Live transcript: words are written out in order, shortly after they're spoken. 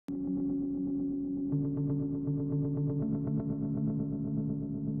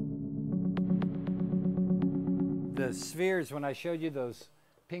the spheres, when I showed you those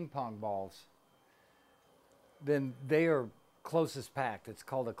ping pong balls, then they are closest packed. It's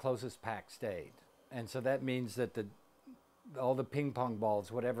called a closest packed state. And so that means that all the ping pong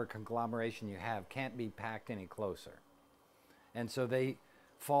balls, whatever conglomeration you have, can't be packed any closer. And so they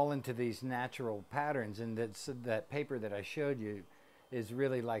fall into these natural patterns. And that paper that I showed you is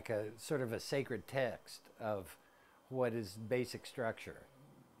really like a sort of a sacred text of what is basic structure.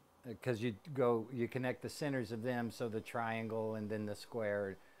 Because you connect the centers of them, so the triangle and then the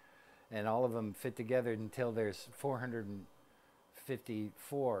square, and all of them fit together until there's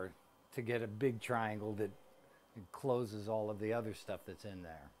 454 to get a big triangle that closes all of the other stuff that's in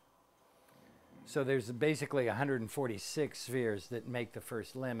there. So there's basically 146 spheres that make the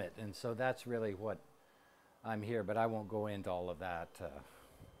first limit, and so that's really what I'm here, but I won't go into all of that.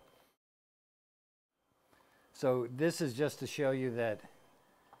 So this is just to show you that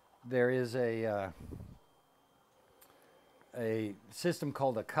there is a system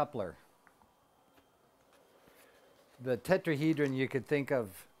called a coupler. The tetrahedron you could think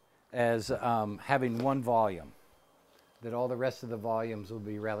of as having one volume, that all the rest of the volumes will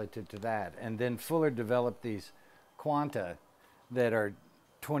be relative to that. And then Fuller developed these quanta that are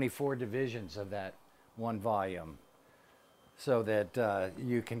 24 divisions of that one volume, so that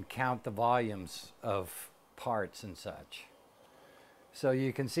you can count the volumes of parts and such. So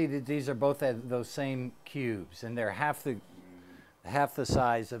you can see that these are both those same cubes, and they're half the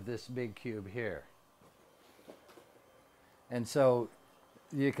size of this big cube here. And so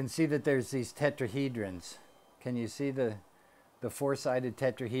you can see that there's these tetrahedrons. Can you see the four-sided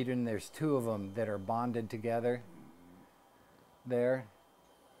tetrahedron? There's two of them that are bonded together there.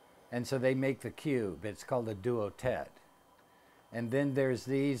 And so they make the cube. It's called a dual-tet. And then there's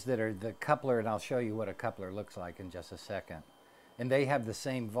these that are the coupler, and I'll show you what a coupler looks like in just a second. And they have the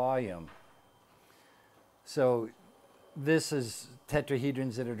same volume. So this is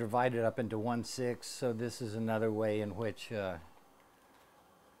tetrahedrons that are divided up into 1/6. So this is another way in which, you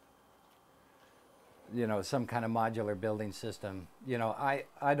know, some kind of modular building system. You know, I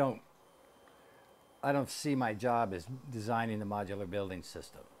don't see my job as designing the modular building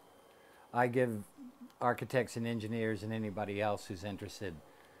system. I give architects and engineers and anybody else who's interested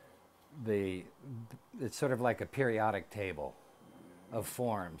it's sort of like a periodic table of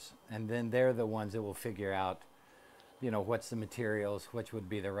forms, and then they're the ones that will figure out, you know, what's the materials, which would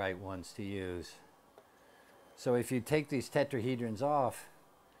be the right ones to use. So if you take these tetrahedrons off,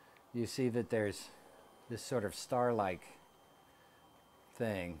 you see that there's this sort of star-like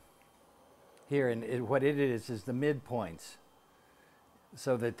thing here, and what it is the midpoints,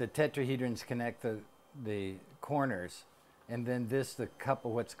 so that the tetrahedrons connect the corners, and then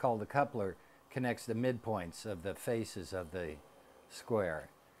what's called the coupler, connects the midpoints of the faces of the square.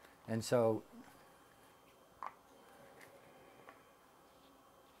 And so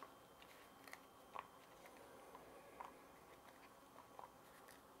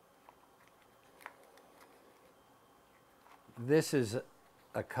this is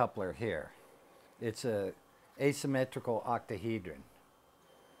a coupler here. It's a asymmetrical octahedron.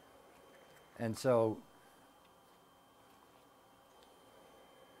 And so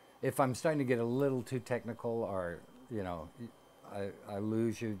if I'm starting to get a little too technical, or, you know, I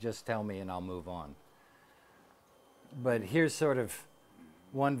lose you, just tell me and I'll move on. But here's sort of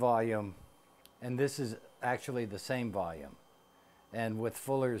one volume, and this is actually the same volume. And with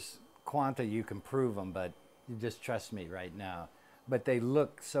Fuller's quanta, you can prove them, but you just trust me right now. But they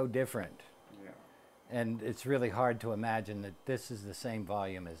look so different. Yeah. And it's really hard to imagine that this is the same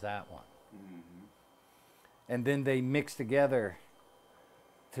volume as that one. Mm-hmm. And then they mix together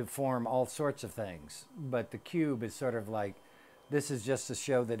to form all sorts of things. But the cube is sort of like, this is just to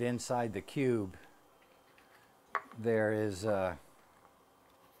show that inside the cube there is, you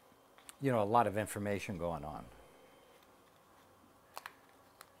know, a lot of information going on.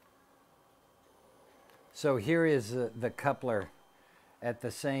 So here is the coupler at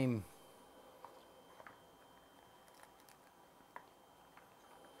the same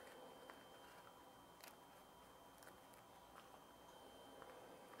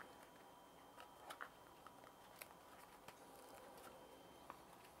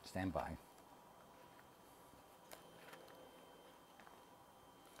stand by.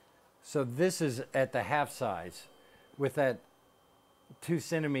 So this is at the half size with that 2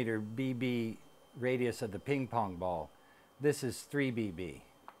 centimeter BB radius of the ping pong ball. This is 3 BB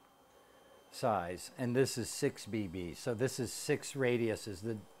size, and this is 6 BB. So this is 6 radiuses.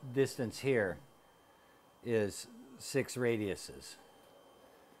 The distance here is 6 radiuses.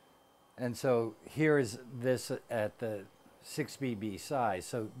 And so here is this at the 6 BB size.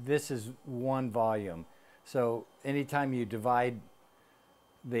 So this is one volume. So anytime you divide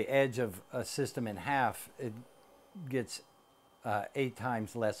the edge of a system in half, it gets 8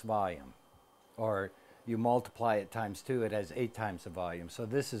 times less volume. Or you multiply it times 2, it has 8 times the volume. So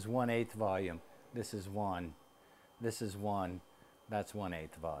this is 1/8 volume, this is 1, this is 1, that's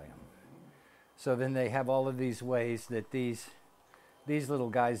 1/8 volume. So then they have all of these ways that these little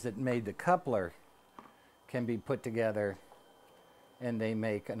guys that made the coupler can be put together and they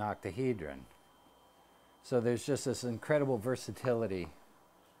make an octahedron. So there's just this incredible versatility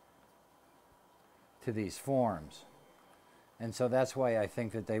to these forms. And so that's why I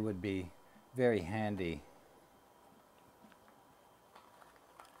think that they would be very handy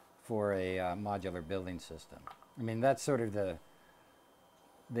for a modular building system. I mean, that's sort of the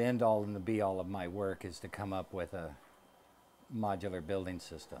end all and the be all of my work, is to come up with a modular building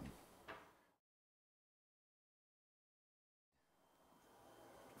system.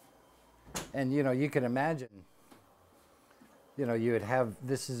 And you can imagine, you would have,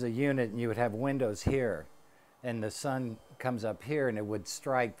 this is a unit, and you would have windows here, and the sun comes up here and it would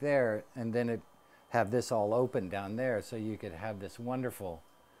strike there, and then it have this all open down there, so you could have this wonderful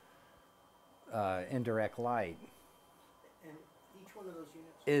indirect light. And each one of those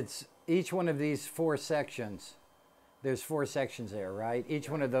units? It's each one of these 4 sections. There's 4 sections there, right? Each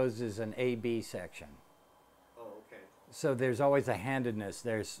one of those is an AB section. Oh, okay. So there's always a handedness.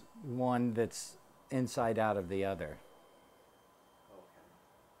 There's one that's inside out of the other.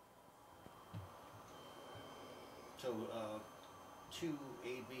 Okay. So 2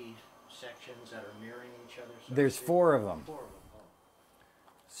 AB sections that are mirroring each other? So There's 4 of them. 4 of them, oh.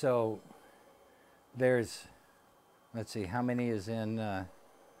 So there's, let's see, how many is in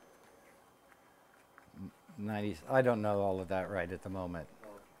 90? I don't know all of that right at the moment.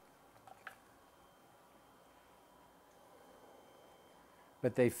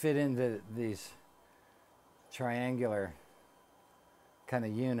 But they fit into these triangular kind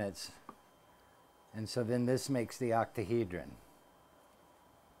of units. And so then this makes the octahedron,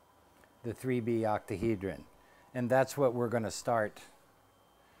 the 3B octahedron. And that's what we're going to start.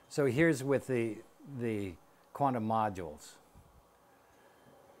 So here's with the quantum modules.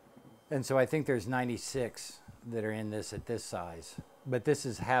 And so I think there's 96 that are in this at this size. But this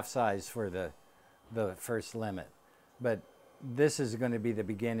is half size for the first limit. But this is going to be the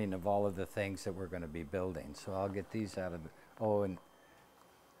beginning of all of the things that we're going to be building. So I'll get these out of the, oh, and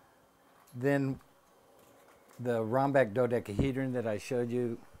then the rhombic dodecahedron that I showed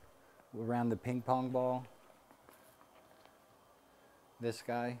you around the ping pong ball. This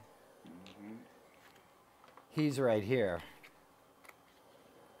guy. Mm-hmm. He's right here.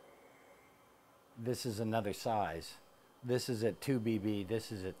 This is another size. This is at 2 BB,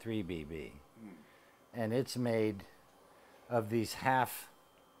 this is at 3 BB. And it's made of these half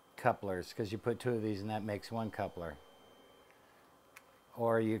couplers, because you put 2 of these and that makes 1 coupler.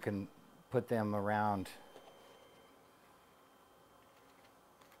 Or you can put them around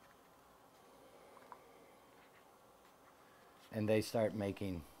and they start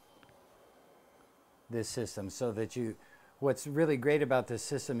making this system, so that what's really great about this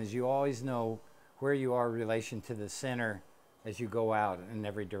system is you always know where you are in relation to the center as you go out in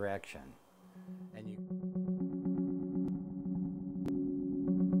every direction. And you